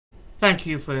Thank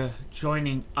you for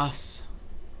joining us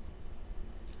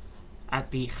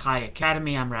at the Chai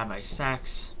Academy. I'm Rabbi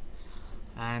Sachs,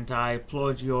 and I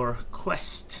applaud your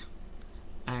quest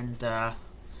and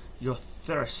your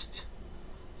thirst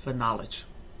for knowledge.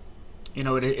 You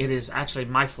know, it is actually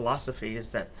my philosophy is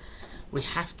that we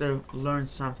have to learn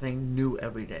something new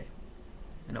every day.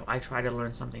 You know, I try to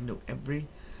learn something new every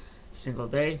single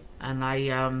day, and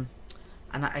I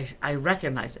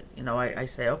recognize it. You know, I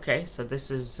say, okay, so this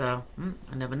is, I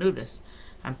never knew this,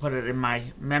 and put it in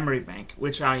my memory bank,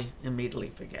 which I immediately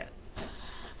forget.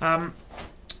 The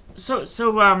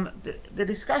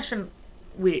discussion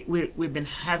we've been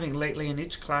having lately, in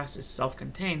each class is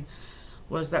self-contained,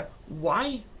 was that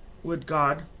why would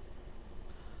God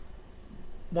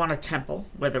want a temple,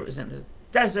 whether it was in the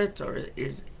desert or it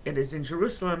is in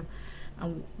Jerusalem,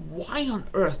 and why on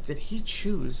earth did he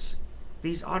choose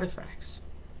these artifacts?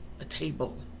 A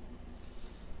table,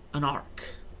 an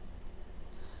ark,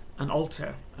 an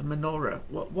altar, a menorah.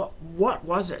 What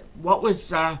was it?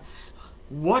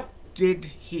 What did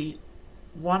he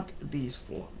want these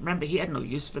for? Remember, he had no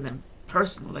use for them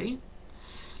personally.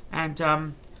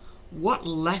 And what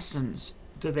lessons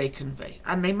do they convey?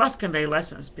 And they must convey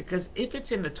lessons, because if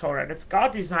it's in the Torah, if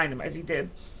God designed them as he did,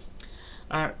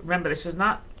 remember, this is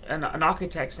not an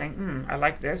architect saying, I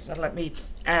like this, and let me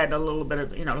add a little bit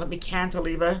of, let me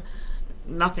cantilever.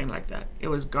 Nothing like that. It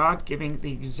was God giving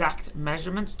the exact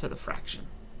measurements to the fraction.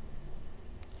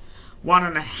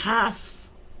 1.5,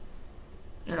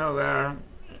 in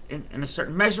a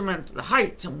certain measurement, the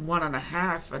height, and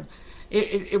 1.5, and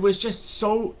it was just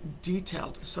so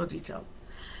detailed, so detailed.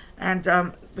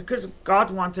 And because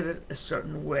God wanted it a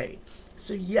certain way.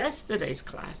 So yesterday's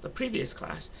class, the previous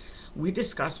class, we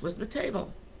discussed was the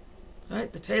table.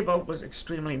 Right? The table was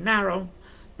extremely narrow,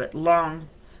 but long,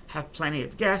 have plenty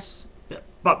of guests,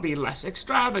 but be less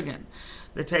extravagant.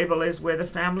 The table is where the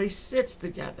family sits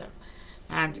together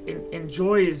and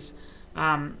enjoys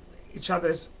each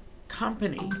other's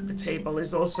company. The table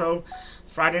is also,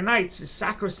 Friday nights is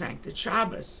sacrosanct, it's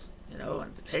Shabbos,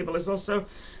 and the table is also,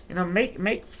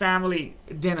 make family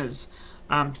dinners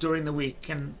during the week,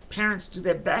 and parents do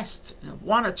their best,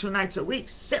 1 or 2 nights a week,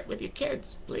 sit with your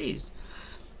kids, please.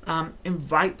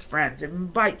 Invite friends,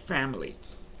 invite family,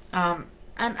 and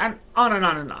on and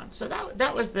on and on. So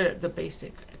that was the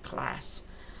basic class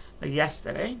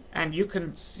yesterday, and you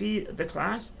can see the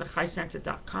class,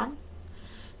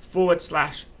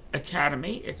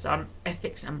 thechaicenter.com/academy. It's on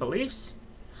ethics and beliefs,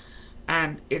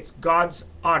 and it's God's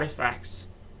artifacts,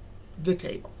 the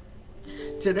table.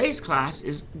 Today's class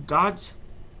is God's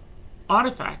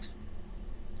artifacts,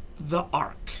 the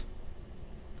ark.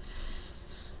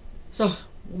 So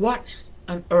what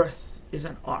on earth is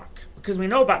an ark? Because we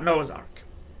know about Noah's Ark.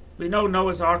 We know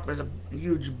Noah's Ark was a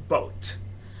huge boat.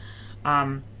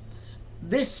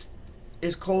 This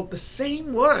is called the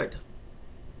same word,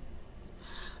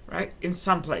 right? In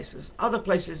some places. Other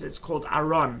places it's called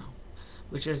Aron,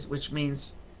 which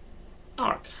means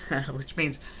ark, which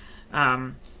means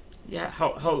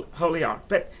holy ark.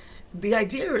 But the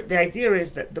idea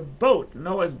is that the boat,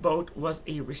 Noah's boat, was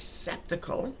a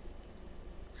receptacle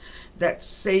that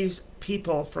saves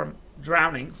people from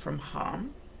drowning, from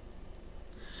harm.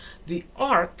 The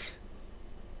ark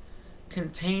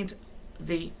contained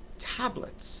the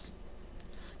tablets,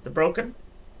 the broken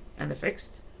and the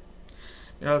fixed.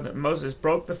 That Moses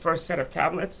broke the first set of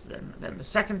tablets, then the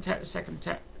second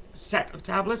set of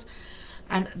tablets,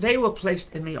 and they were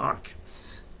placed in the ark,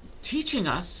 teaching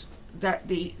us that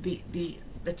the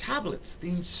tablets, the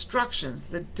instructions,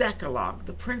 the Decalogue,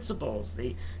 the principles,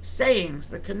 the sayings,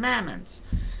 the commandments,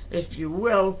 if you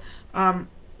will,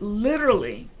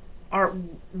 literally are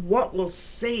what will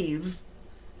save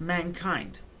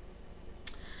mankind.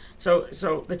 So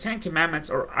the 10 Commandments,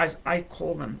 or as I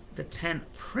call them, the 10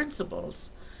 principles,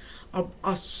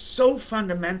 are so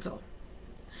fundamental.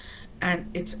 And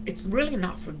it's really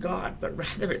not for God, but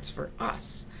rather it's for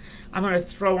us. I'm going to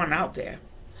throw one out there.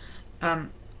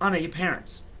 Honor your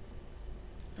parents.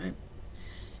 Right?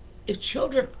 If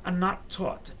children are not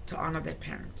taught to honor their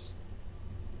parents,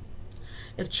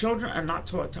 if children are not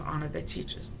taught to honor their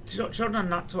teachers, children are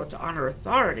not taught to honor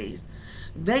authorities,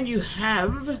 then you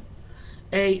have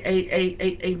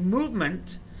a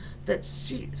movement that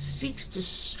seeks to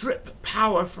strip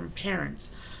power from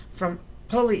parents, from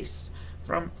police,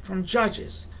 from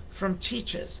judges, from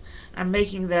teachers, and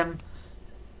making them,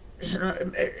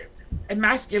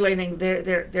 emasculating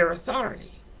their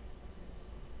authority.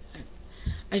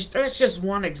 That's just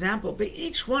one example, but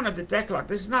each one of the Decalogue,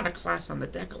 this is not a class on the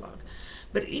Decalogue,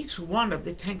 but each one of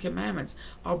the 10 Commandments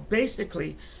are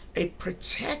basically a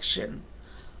protection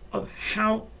of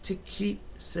how to keep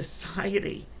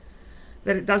society,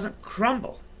 that it doesn't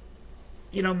crumble.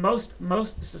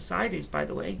 Most societies, by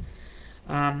the way,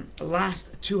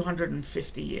 last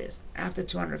 250 years. After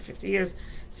 250 years, it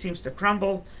seems to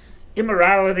crumble.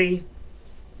 Immorality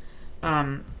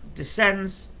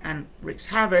descends and wreaks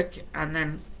havoc, and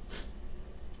then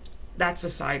that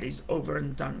society's over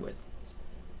and done with.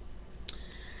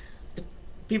 If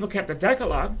people kept the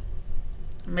Decalogue,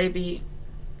 maybe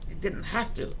it didn't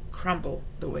have to crumble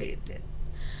the way it did.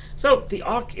 So the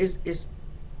ark is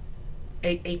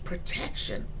a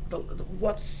protection.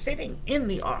 What's sitting in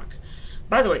the ark.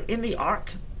 By the way, in the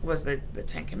ark was the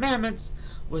Ten Commandments,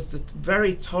 was the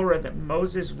very Torah that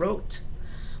Moses wrote,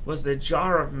 was the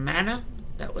jar of manna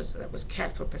that was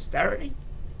kept for posterity,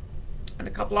 and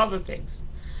a couple other things.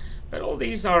 But all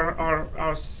these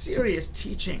are serious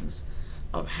teachings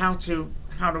of how to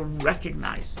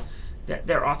recognize that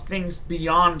there are things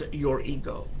beyond your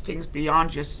ego, things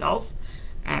beyond yourself,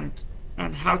 and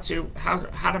how to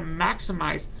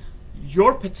maximize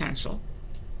your potential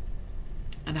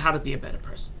and how to be a better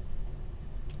person.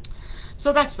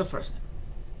 So that's the first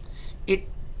thing.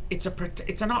 It's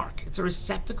an ark. It's a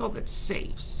receptacle that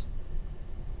saves.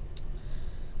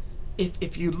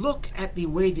 If you look at the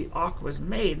way the ark was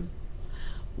made,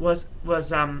 it was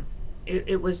a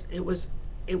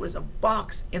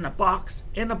box in a box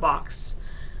in a box,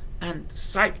 and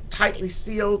tightly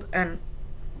sealed, and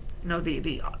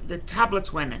the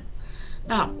tablets went in.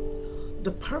 Now,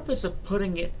 the purpose of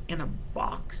putting it in a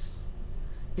box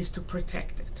is to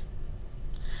protect it.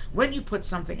 When you put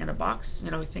something in a box,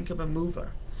 think of a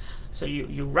mover. So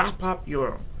you wrap up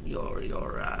your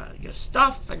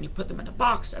stuff and you put them in a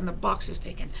box, and the box is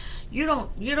taken. You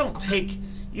don't take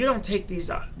these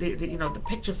the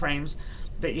picture frames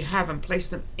that you have and place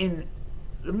them in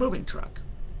the moving truck.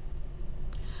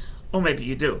 Or maybe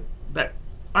you do, but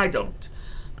I don't.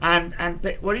 And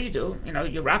what do?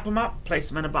 You wrap them up, place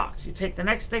them in a box. You take the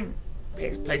next thing,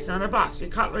 place it in a box. Your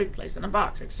cutlery, place it in a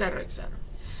box, etc., etc.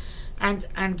 And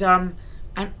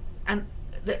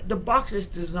the box is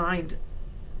designed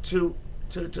to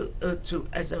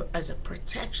as a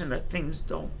protection that things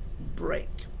don't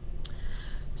break.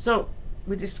 So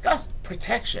we discussed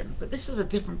protection, but this is a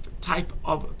different type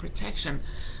of protection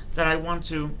that I want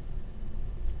to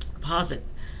posit.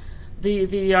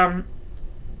 The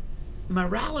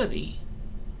morality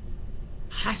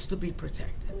has to be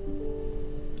protected.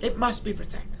 It must be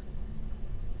protected.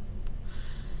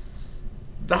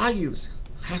 Values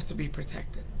have to be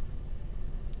protected.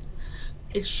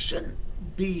 It shouldn't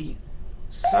be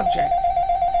subject.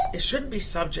 It shouldn't be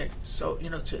subject. So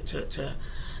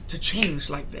to change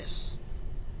like this,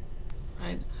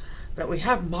 right? That we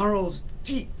have morals,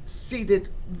 deep-seated,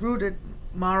 rooted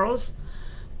morals,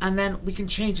 and then we can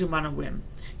change them on a whim.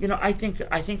 I think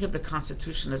of the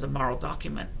Constitution as a moral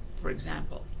document, for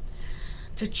example.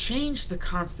 To change the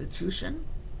Constitution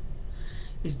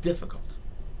is difficult,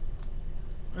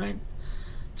 right?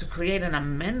 To create an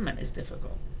amendment is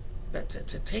difficult, but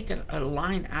to take a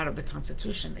line out of the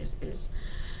Constitution is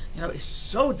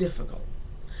so difficult,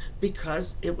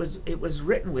 because it was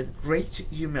written with great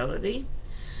humility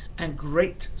and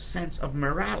great sense of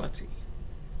morality.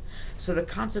 So the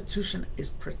Constitution is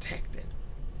protected.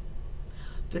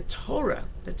 The Torah,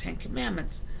 the Ten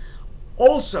Commandments,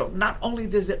 also, not only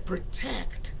does it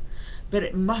protect, but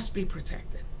it must be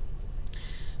protected.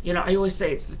 I always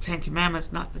say it's the Ten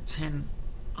Commandments, not the 10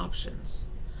 options,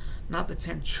 not the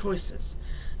 10 choices.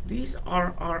 These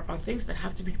are things that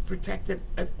have to be protected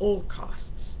at all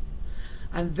costs,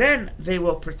 and then they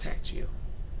will protect you.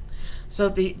 So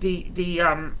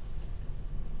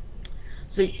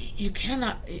so you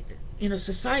cannot,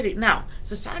 society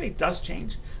does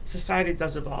change, society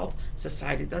does evolve,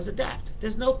 society does adapt.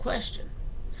 There's no question,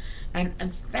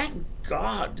 and thank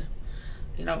God.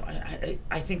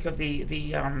 I think of the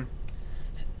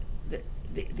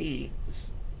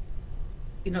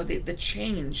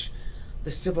change,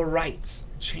 the civil rights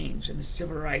change, and the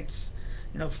civil rights,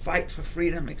 fight for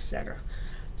freedom, etc.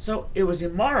 So it was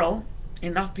immoral.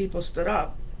 Enough people stood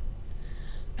up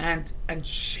and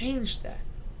changed that.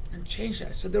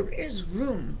 So there is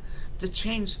room to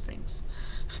change things.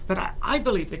 But I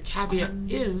believe the caveat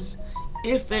is,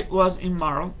 if it was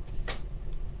immoral,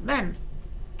 then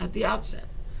at the outset.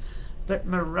 But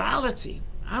morality,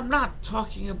 I'm not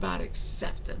talking about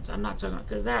acceptance. I'm not talking about,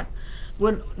 because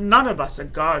when none of us are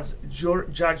God's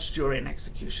judge, jury, and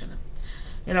executioner.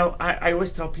 I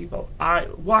always tell people,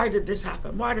 why did this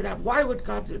happen? Why did that? Why would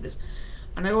God do this?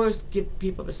 And I always give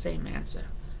people the same answer.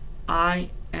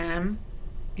 I am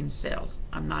in sales.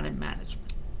 I'm not in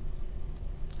management.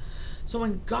 So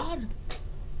when God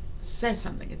says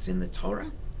something, it's in the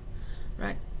Torah,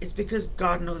 right? It's because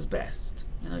God knows best.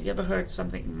 You ever heard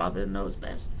something, mother knows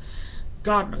best?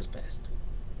 God knows best.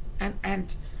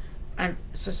 And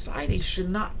society should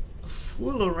not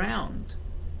fool around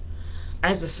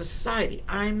as a society.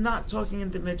 I'm not talking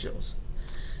individuals.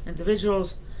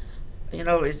 Individuals,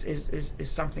 is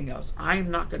something else. I'm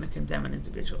not going to condemn an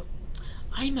individual.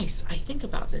 I think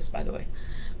about this, by the way.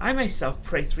 I myself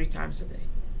pray 3 times a day.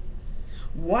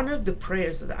 One of the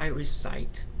prayers that I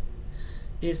recite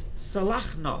is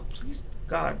Salachna, please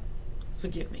God,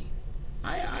 forgive me.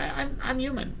 I'm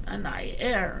human and I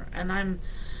err and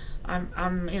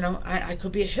I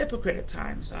could be a hypocrite at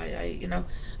times.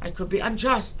 I could be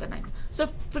unjust so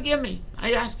forgive me.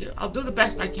 I ask you. I'll do the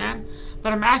best I can,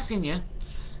 but I'm asking you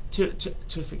to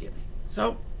forgive me.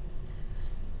 So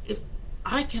if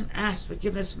I can ask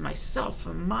forgiveness of myself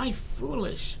for my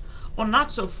foolish or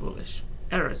not so foolish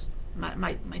errors,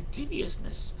 my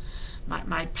deviousness,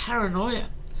 my paranoia,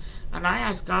 and I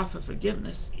ask God for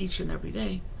forgiveness each and every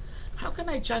day, how can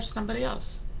I judge somebody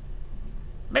else?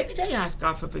 Maybe they ask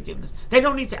God for forgiveness. They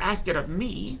don't need to ask it of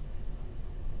me.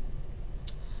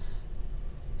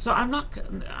 So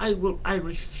I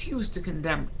refuse to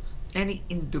condemn any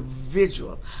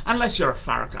individual, unless you're a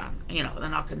Farrakhan,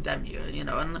 then I'll condemn you,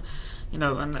 and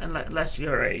unless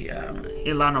you're a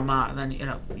Ilan Omar, then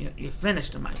you're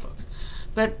finished in my books.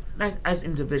 But as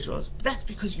individuals, that's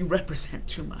because you represent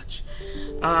too much.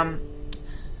 But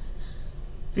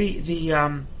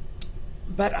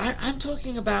I'm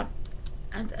talking about,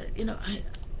 and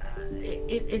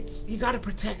it's you got to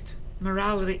protect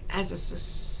morality as a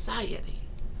society,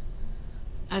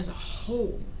 as a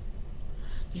whole.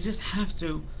 You just have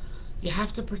to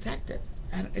protect it,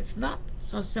 and it's not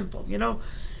so simple.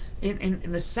 In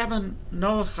the 7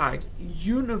 Noahide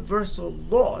universal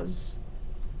laws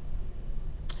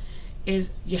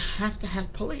is you have to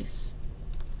have police.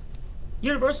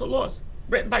 Universal laws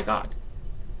written by God.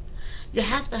 You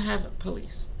have to have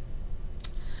police.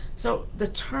 So the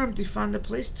term defund the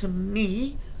police to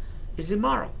me is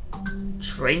immoral.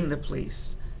 Train the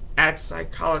police. Add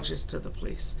psychologists to the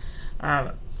police.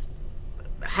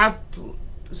 Have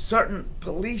certain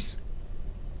police,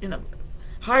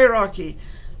 hierarchy.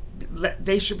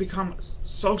 They should become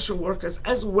social workers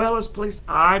as well as police.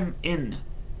 I'm in.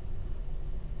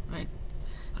 Right?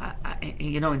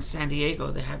 In San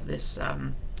Diego they have this a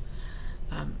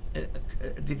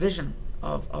division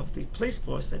of the police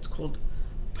force that's called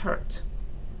PERT.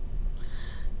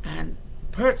 And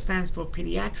PERT stands for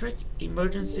Pediatric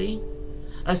Emergency,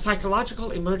 Psychological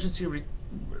Emergency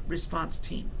Response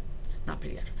Team. Not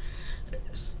pediatric.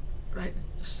 Right?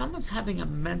 If someone's having a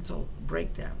mental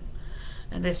breakdown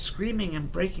and they're screaming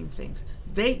and breaking things,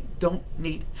 they don't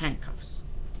need handcuffs.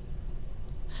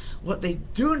 What they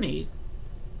do need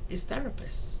is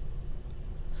therapists.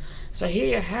 So here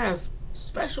you have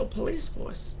special police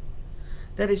force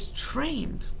that is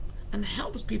trained and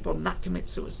helps people not commit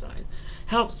suicide,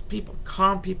 helps people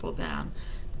calm people down,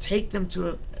 take them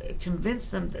to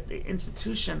convince them that the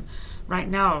institution right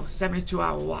now of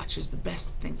 72-hour watch is the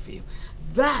best thing for you.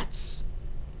 That's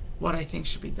what I think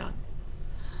should be done.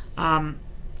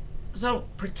 So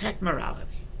protect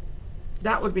morality.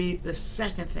 That would be the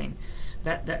second thing,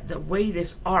 that the way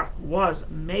this ark was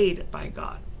made by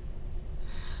God.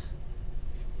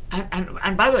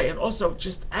 And by the way, and also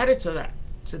just added to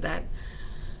that,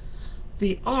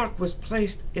 the ark was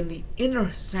placed in the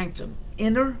inner sanctum,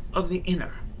 inner of the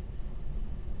inner.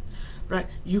 Right?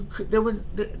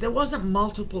 There wasn't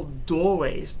multiple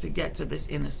doorways to get to this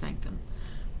inner sanctum.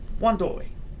 One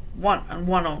doorway, one and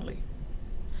one only.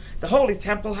 The Holy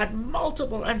Temple had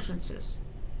multiple entrances.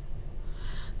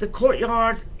 The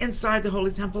courtyard inside the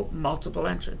Holy Temple, multiple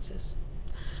entrances.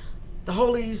 The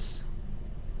Holies,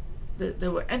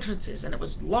 there were entrances, and it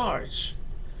was large.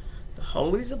 The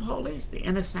Holies of Holies, the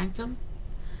inner sanctum,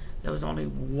 there was only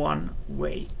one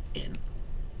way in,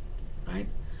 right?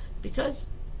 Because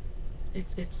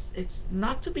it's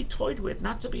not to be toyed with,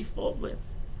 not to be fooled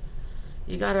with.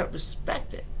 You gotta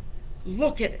respect it,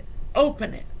 look at it,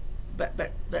 open it, but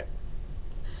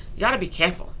you gotta be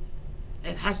careful.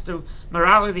 It has to,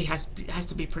 morality has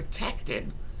to be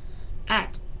protected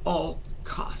at all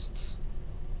costs.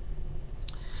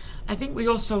 I think we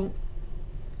also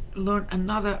learn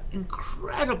another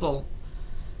incredible,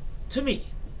 to me,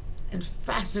 and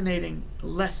fascinating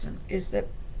lesson, is that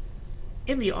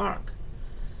in the ark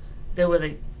there were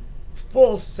the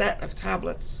full set of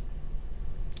tablets.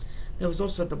 There was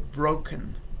also the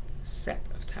broken set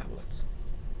of tablets.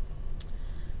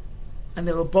 And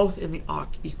they were both in the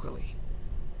ark equally.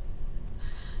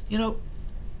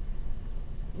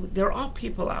 There are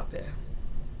people out there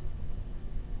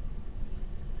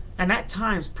and at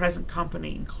times present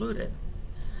company included,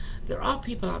 there are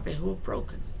people out there who are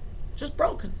broken, just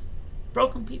broken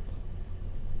people.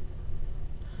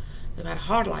 They've had a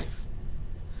hard life.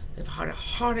 They've had a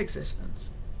hard existence.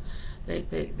 They've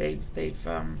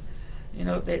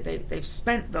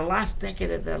spent the last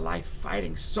decade of their life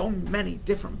fighting so many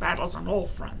different battles on all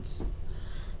fronts,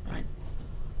 right?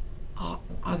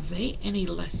 Are they any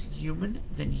less human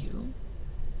than you?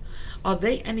 Are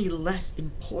they any less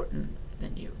important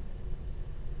than you?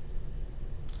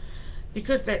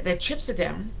 Because their chips are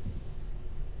down,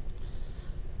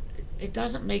 it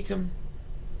doesn't make them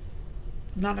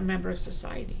not a member of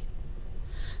society.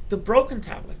 The broken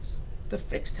tablets, the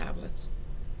fixed tablets,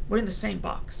 were in the same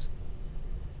box.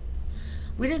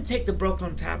 We didn't take the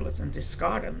broken tablets and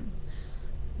discard them.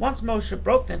 Once Moshe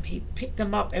broke them, he picked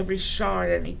them up, every shard,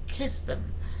 and he kissed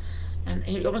them. And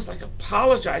he almost like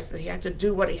apologized that he had to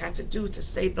do what he had to do to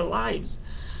save the lives.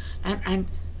 And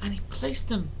he placed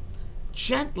them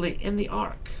gently in the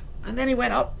ark. And then he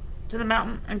went up to the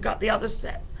mountain and got the other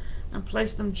set and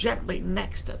placed them gently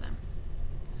next to them.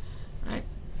 Right?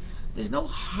 There's no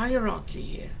hierarchy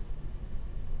here.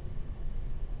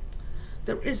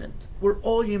 There isn't. We're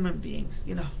all human beings.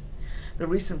 You know, the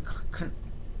recent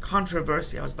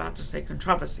controversy, I was about to say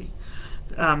controversy.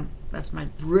 That's my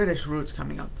British roots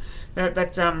coming up. But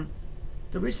the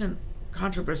recent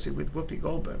controversy with Whoopi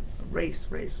Goldberg, race.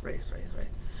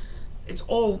 It's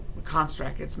all a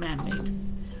construct. It's man-made.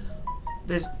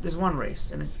 There's one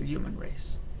race, and it's the human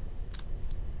race.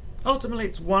 Ultimately,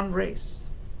 it's one race.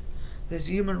 There's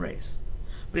a human race.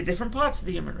 With different parts of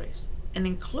the human race. And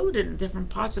included in different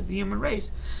parts of the human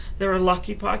race, there are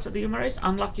lucky parts of the human race,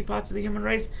 unlucky parts of the human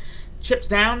race, chips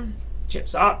down,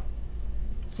 chips up,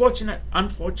 fortunate,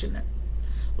 unfortunate.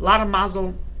 A lot of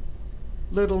mazel,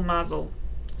 little mazel.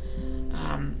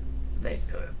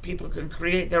 People can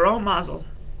create their own mazel.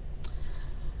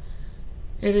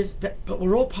 It is, but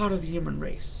we're all part of the human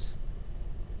race.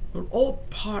 We're all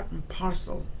part and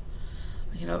parcel.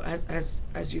 You know, as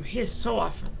you hear so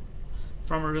often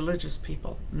from religious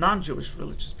people, non-Jewish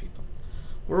religious people,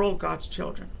 we're all God's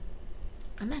children.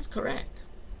 And that's correct.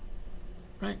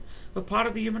 Right? We're part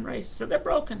of the human race. So they're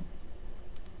broken.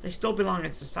 They still belong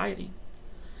in society.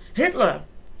 Hitler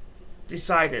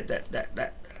decided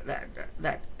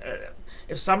that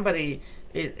if somebody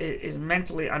is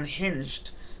mentally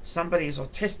unhinged, somebody is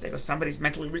autistic, or somebody's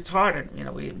mentally retarded, you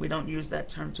know, we don't use that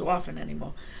term too often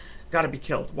anymore, got to be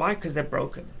killed. Why? Because they're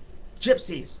broken.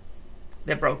 Gypsies,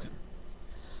 they're broken.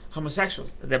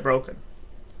 Homosexuals, they're broken.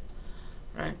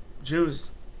 Right?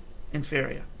 Jews,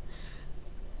 inferior.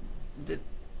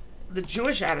 The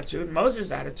Jewish attitude,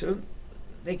 Moses' attitude,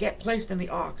 they get placed in the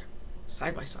ark,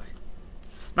 side by side.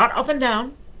 Not up and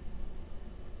down,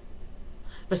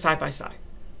 but side by side.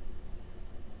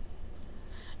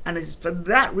 And it's for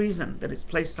that reason that it's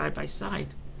placed side by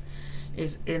side,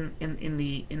 is in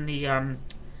the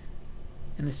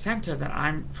center that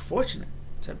I'm fortunate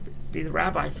to be the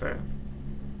rabbi for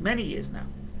many years now,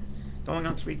 going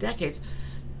on 3 decades.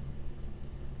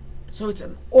 So it's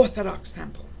an Orthodox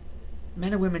temple.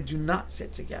 Men and women do not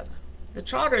sit together. The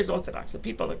charter is Orthodox. The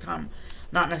people that come,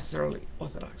 not necessarily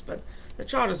Orthodox, but the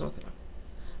charter is Orthodox.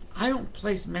 I don't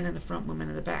place men in the front, women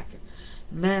in the back.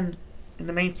 Men in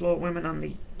the main floor, women on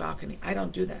the balcony. I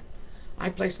don't do that. I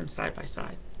place them side by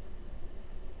side.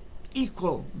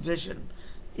 Equal vision.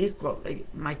 Equal.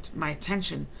 My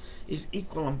attention is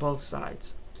equal on both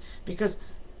sides. Because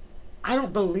I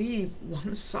don't believe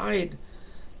one side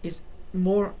is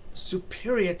more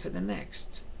superior to the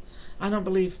next. I don't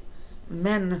believe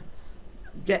men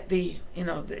get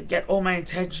get all my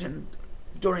attention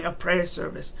during a prayer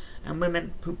service and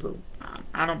women poo-poo.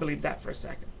 I don't believe that for a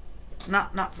second.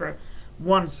 Not for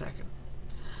 1 second.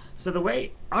 So the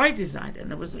way I designed it,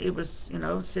 and it was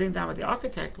sitting down with the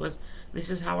architect, was this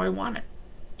is how I want it.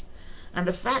 And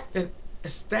the fact that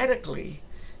aesthetically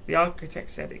the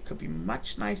architect said it could be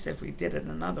much nicer if we did it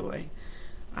another way.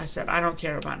 I said, I don't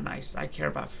care about nice, I care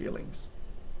about feelings.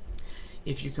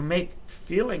 If you can make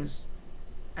feelings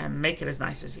and make it as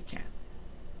nice as you can.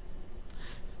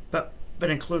 But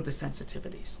include the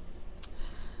sensitivities.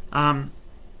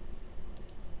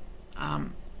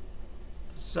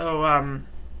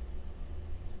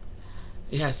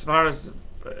 Yeah, as far as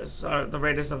the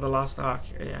Raiders of the Lost Ark,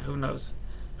 yeah, who knows?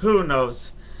 Who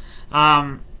knows?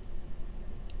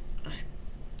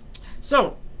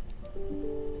 So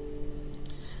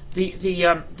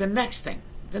the next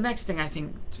thing I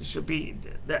think should be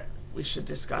that we should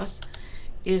discuss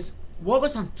is what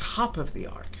was on top of the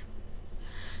ark.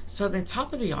 So the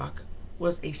top of the ark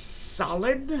was a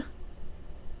solid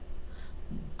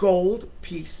gold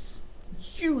piece,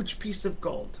 huge piece of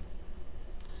gold,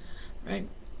 right?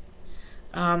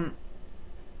 And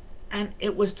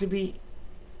it was to be,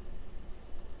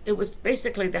 it was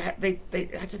basically, they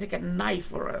had to take a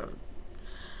knife or a,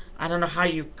 I don't know how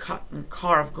you cut and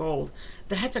carve gold.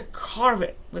 They had to carve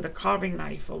it with a carving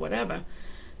knife or whatever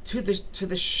to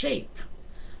the shape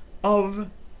of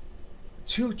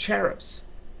two cherubs,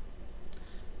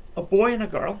 a boy and a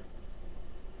girl,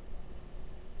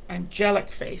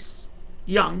 angelic face,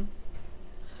 young,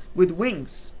 with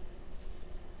wings.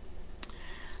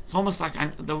 It's almost like,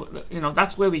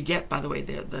 that's where we get, by the way,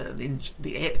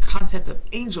 the concept of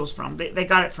angels from. They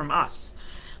got it from us.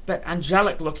 But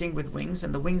angelic looking with wings,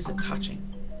 and the wings are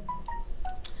touching.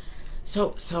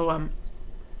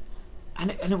 And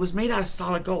it was made out of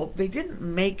solid gold. They didn't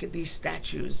make these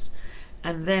statues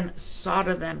and then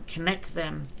solder them, connect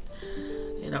them.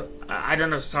 I don't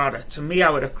know solder. To me, I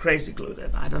would have crazy glued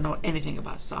it. I don't know anything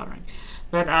about soldering.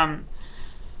 But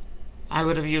I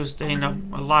would have used, a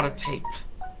lot of tape.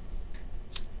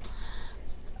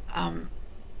 But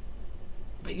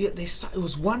it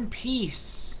was one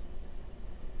piece.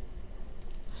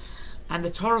 And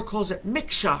the Torah calls it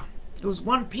miksha. It was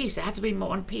one piece. It had to be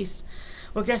one piece.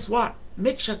 Well, guess what?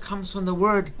 Miksha comes from the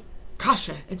word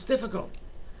kasha. It's difficult.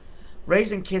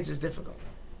 Raising kids is difficult.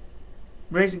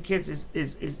 Raising kids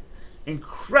is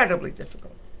incredibly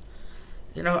difficult.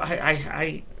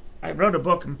 I wrote a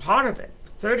book, and part of it,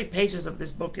 30 pages of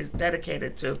this book, is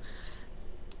dedicated to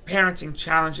parenting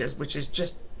challenges, which is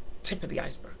just tip of the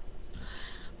iceberg.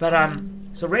 But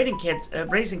so raising kids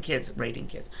is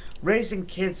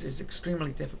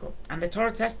extremely difficult, and the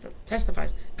Torah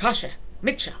testifies kasha,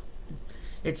 miksha.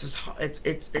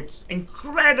 It's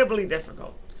incredibly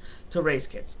difficult to raise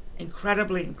kids.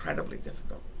 Incredibly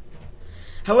difficult.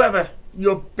 However,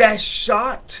 your best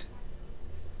shot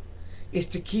is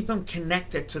to keep them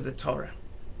connected to the Torah.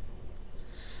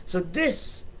 So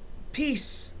this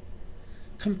piece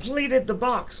completed the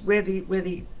box where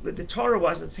the Torah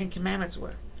was and the 10 Commandments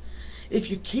were. If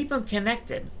you keep them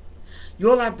connected,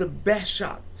 you'll have the best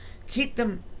shot. Keep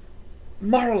them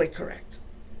morally correct,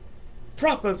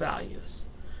 proper values,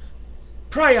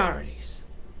 priorities.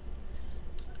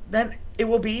 Then it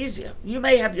will be easier. You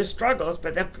may have your struggles,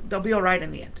 but they'll be all right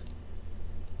in the end.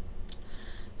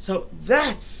 So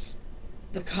that's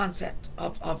the concept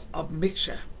of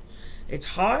miksha. It's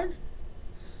hard,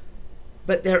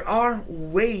 but there are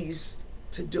ways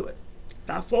to do it. It's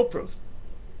not foolproof.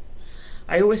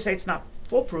 I always say it's not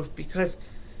foolproof because,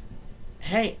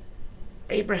 hey,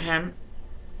 Abraham,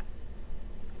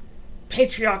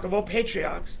 patriarch of all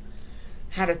patriarchs,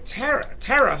 had a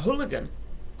terror hooligan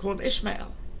called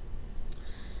Ishmael.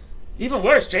 Even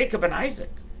worse, Jacob and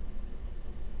Isaac.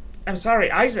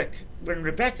 Isaac and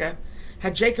Rebekah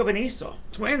had Jacob and Esau,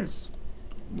 twins.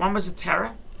 One was a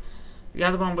terror, the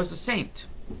other one was a saint.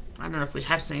 I don't know if we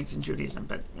have saints in Judaism,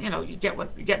 but you get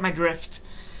my drift.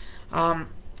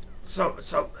 So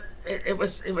it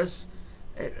was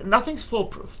nothing's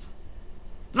foolproof.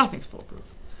 Nothing's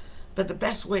foolproof. But the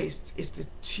best way is to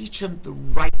teach them the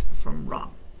right from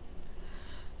wrong.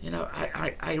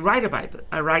 I write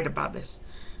about this,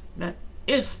 that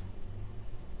if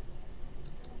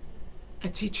a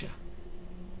teacher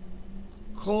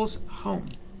calls home,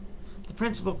 the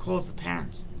principal calls the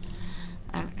parents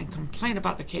and complain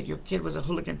about the kid. Your kid was a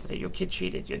hooligan today. Your kid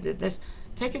cheated. You did this.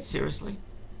 Take it seriously.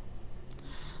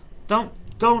 Don't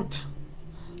tell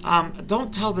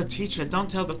the teacher. Don't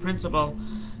tell the principal.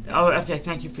 Oh, okay.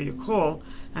 Thank you for your call.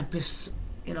 And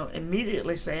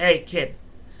immediately say, hey, kid,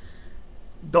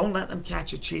 don't let them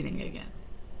catch you cheating again.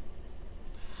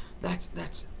 That's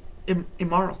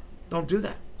immoral. Don't do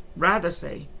that. Rather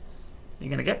say, you're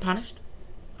going to get punished.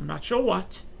 I'm not sure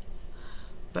what,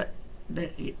 but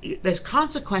there's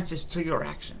consequences to your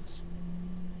actions.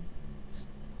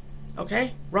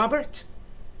 Okay, Robert?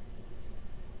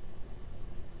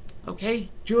 Okay,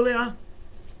 Julia?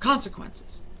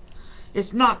 Consequences.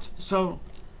 It's not so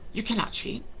you cannot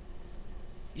cheat.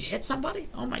 You hit somebody?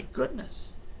 Oh my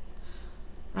goodness.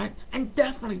 Right? And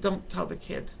definitely don't tell the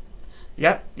kid,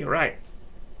 yep, you're right.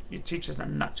 Your teacher's a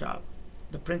nut job.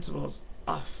 The principal's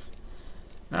off.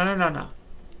 No.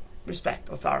 Respect,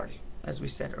 authority, as we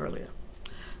said earlier.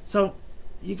 So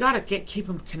you got to keep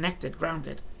them connected,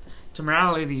 grounded to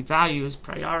morality, values,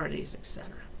 priorities, etc.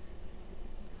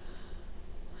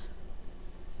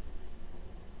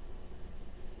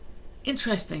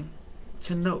 Interesting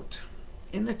to note,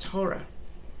 in the Torah,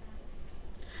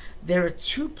 there are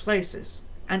 2 places,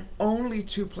 and only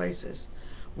 2 places,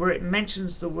 where it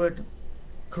mentions the word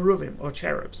cherubim or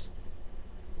cherubs.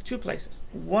 2 places.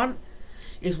 One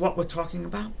is what we're talking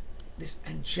about, this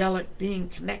angelic being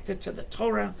connected to the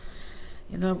Torah,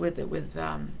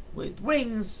 with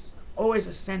wings, always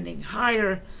ascending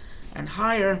higher and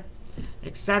higher,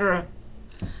 etc.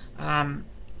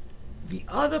 The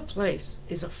other place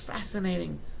is a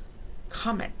fascinating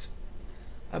comment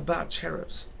about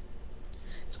cherubs.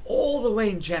 It's all the way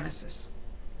in Genesis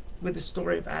with the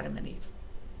story of Adam and Eve.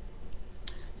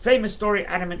 Famous story,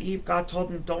 Adam and Eve, God told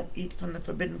them, don't eat from the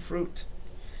forbidden fruit.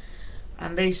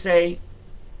 And they say,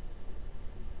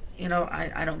 you know,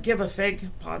 I don't give a fig,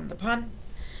 pardon the pun.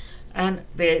 And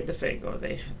they ate the fig, or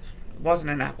it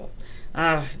wasn't an apple.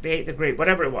 They ate the grape,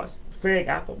 whatever it was, fig,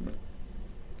 apple.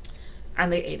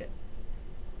 And they ate it.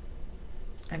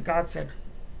 And God said,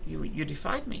 you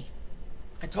defied me.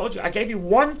 I told you, I gave you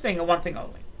one thing and one thing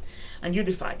only. And you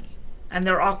defied me. And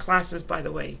there are classes, by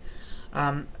the way,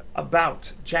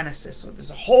 about Genesis. So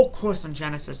there's a whole course on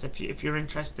Genesis if you're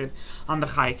interested on the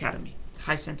Chai Academy.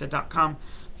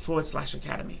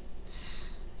 ChaiCenter.com/academy.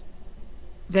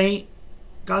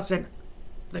 God said,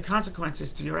 the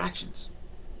consequences to your actions.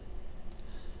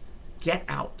 Get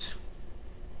out.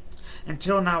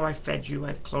 Until now, I've fed you,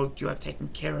 I've clothed you, I've taken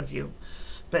care of you.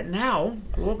 But now,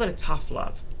 a little bit of tough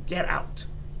love. Get out.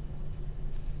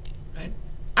 Right?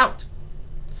 Out.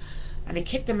 And he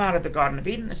kicked them out of the Garden of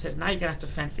Eden and says, now you're going to have to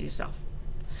fend for yourself.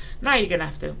 Now you're going to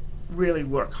have to really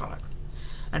work hard.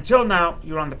 Until now,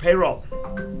 you're on the payroll.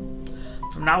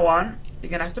 From now on, you're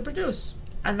going to have to produce.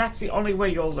 And that's the only way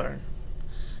you'll learn.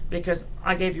 Because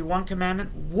I gave you one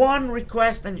commandment, one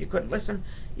request, and you couldn't listen.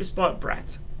 You spoiled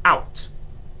brats. Out.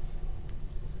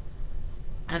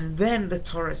 And then the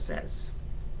Torah says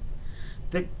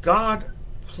that God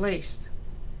placed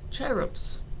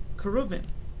cherubs, cherubim,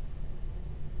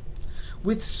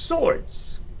 with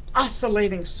swords,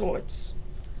 oscillating swords,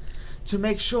 to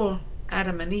make sure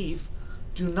Adam and Eve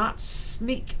do not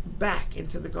sneak back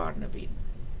into the Garden of Eden.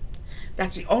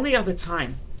 That's the only other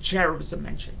time cherubs are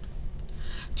mentioned.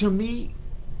 To me,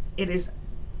 it is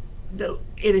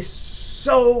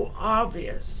so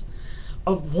obvious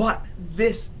of what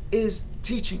this is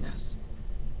teaching us.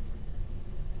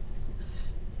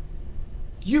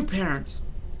 You parents,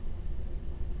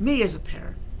 me as a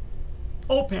parent,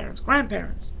 all parents,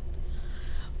 grandparents,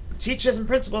 teachers and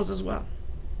principals as well.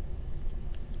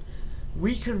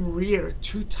 We can rear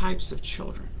two types of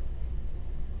children.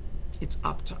 It's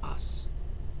up to us.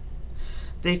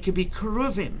 They could be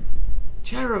cherubim,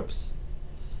 cherubs,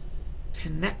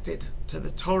 connected to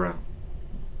the Torah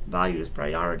values,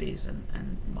 priorities,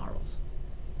 and morals.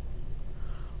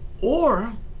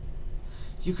 Or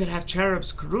you could have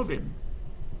cherubs, cherubim,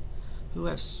 who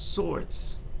have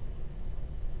swords.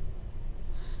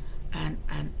 And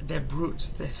they're brutes,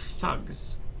 they're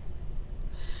thugs.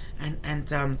 And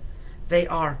they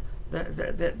are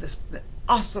the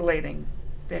oscillating,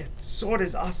 their sword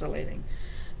is oscillating.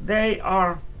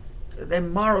 Their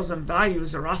morals and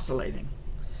values are oscillating.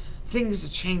 Things are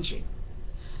changing.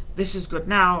 This is good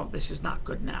now, this is not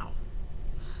good now.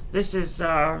 This is,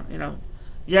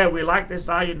 yeah, we like this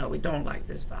value, no, we don't like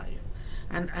this value.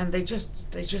 And they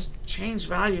just change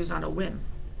values on a whim.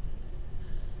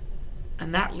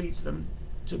 And that leads them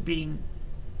to being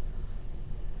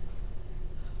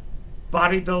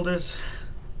bodybuilders,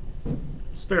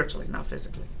 spiritually, not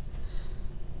physically.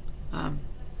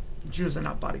 Jews are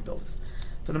not bodybuilders,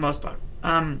 for the most part.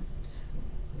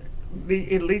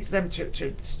 It leads them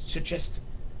to just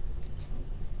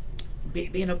be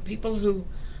people who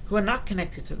are not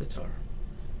connected to the Torah.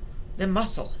 They're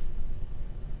muscle.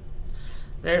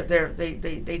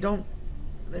 They don't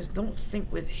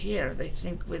think with hair. They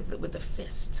think with the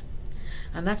fist,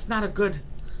 and that's not a good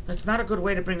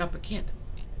way to bring up a kid.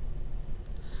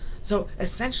 So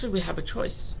essentially, we have a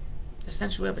choice.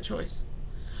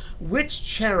 Which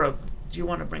cherub do you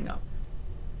want to bring up?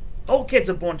 All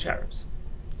kids are born cherubs.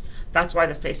 That's why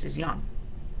the face is young.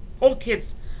 All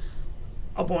kids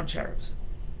are born cherubs.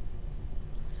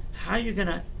 How are you going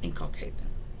to inculcate them?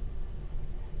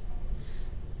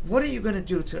 What are you going to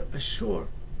do to assure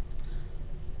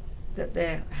that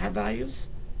they have values,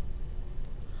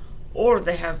 or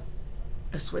they have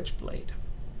a switchblade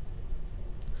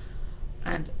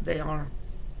and they are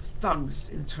thugs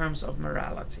in terms of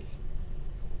morality?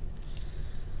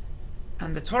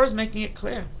 And the Torah is making it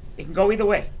clear. It can go either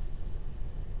way.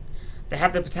 They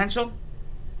have the potential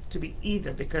to be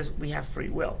either, because we have free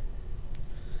will.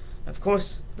 Of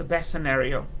course, the best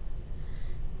scenario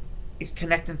is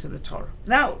connecting to the Torah.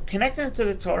 Now, connecting to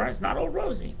the Torah is not all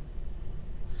rosy.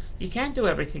 You can't do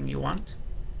everything you want.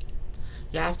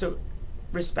 You have to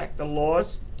respect the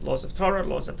laws of Torah,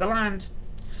 laws of the land.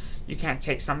 You can't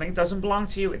take something that doesn't belong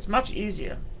to you. It's much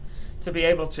easier to be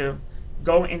able to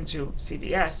go into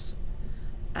CVS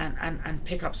and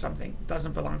pick up something that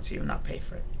doesn't belong to you and not pay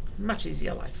for it. Much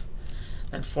easier life.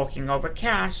 than forking over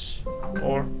cash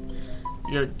or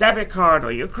your debit card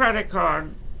or your credit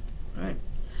card. Right?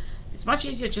 It's much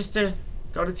easier just to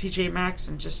go to TJ Maxx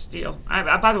and just steal.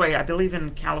 By the way, I believe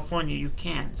in California you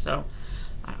can. So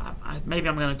maybe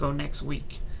I'm going to go next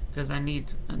week because I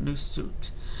need a new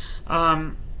suit.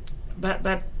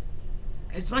 But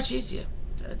it's much easier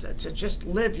to just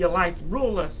live your life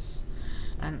ruleless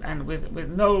and with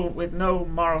no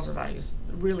morals or values.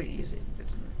 Really easy.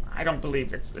 I don't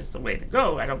believe it's the way to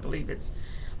go. I don't believe it's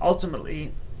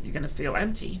ultimately you're going to feel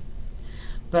empty.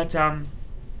 But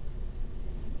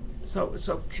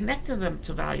so connecting them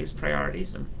to values,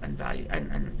 priorities, and value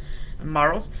and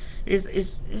morals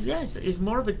is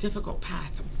more of a difficult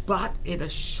path, but it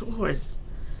assures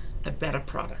a better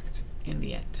product in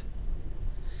the end.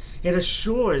 It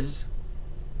assures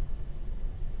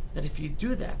that if you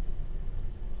do that,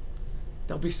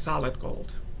 they'll be solid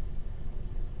gold.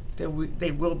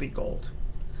 They will be gold.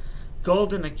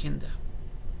 Gold in a kinder.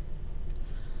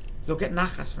 You'll get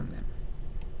nachas from them.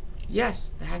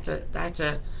 Yes, they had to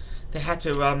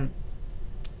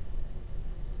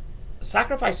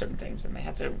sacrifice certain things, and they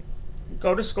had to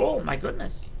go to school. My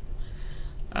goodness,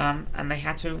 and they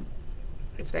had to.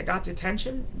 If they got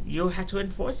detention, you had to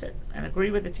enforce it and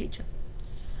agree with the teacher.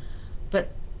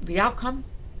 But the outcome,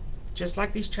 just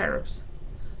like these cherubs,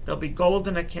 they'll be gold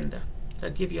in a kinder. They'll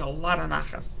give you a lot of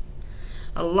nachas,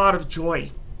 a lot of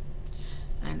joy,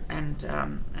 and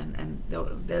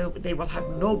they will have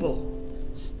noble,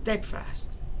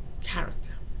 steadfast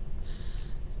character,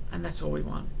 and that's all we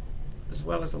want, as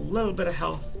well as a little bit of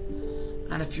health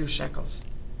and a few shekels.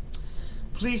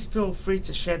 Please feel free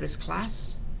to share this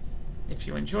class if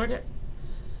you enjoyed it.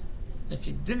 If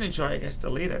you didn't enjoy it, I guess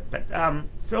delete it, but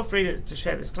feel free to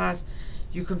share this class.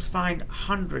 You can find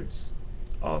hundreds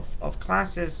of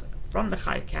classes from the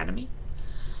Chai Academy,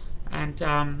 and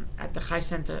at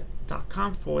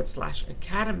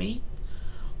thechaicenter.com/academy,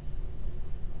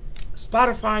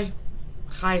 Spotify,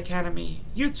 Chai Academy,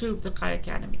 YouTube, the Chai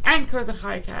Academy, Anchor, the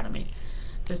Chai Academy.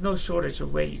 There's no shortage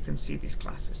of where you can see these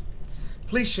classes.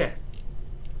 Please share.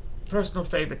 Personal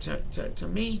favor to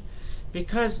me,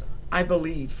 because I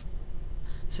believe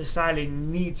society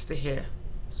needs to hear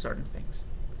certain things.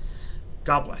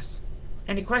 God bless.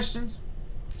 Any questions?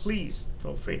 Please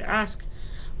feel free to ask.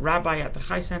 Rabbi at the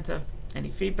Chai Center. Any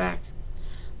feedback?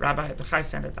 Rabbi at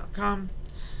thechaicenter.com,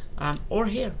 or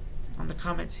here on the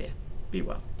comments here. Be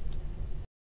well.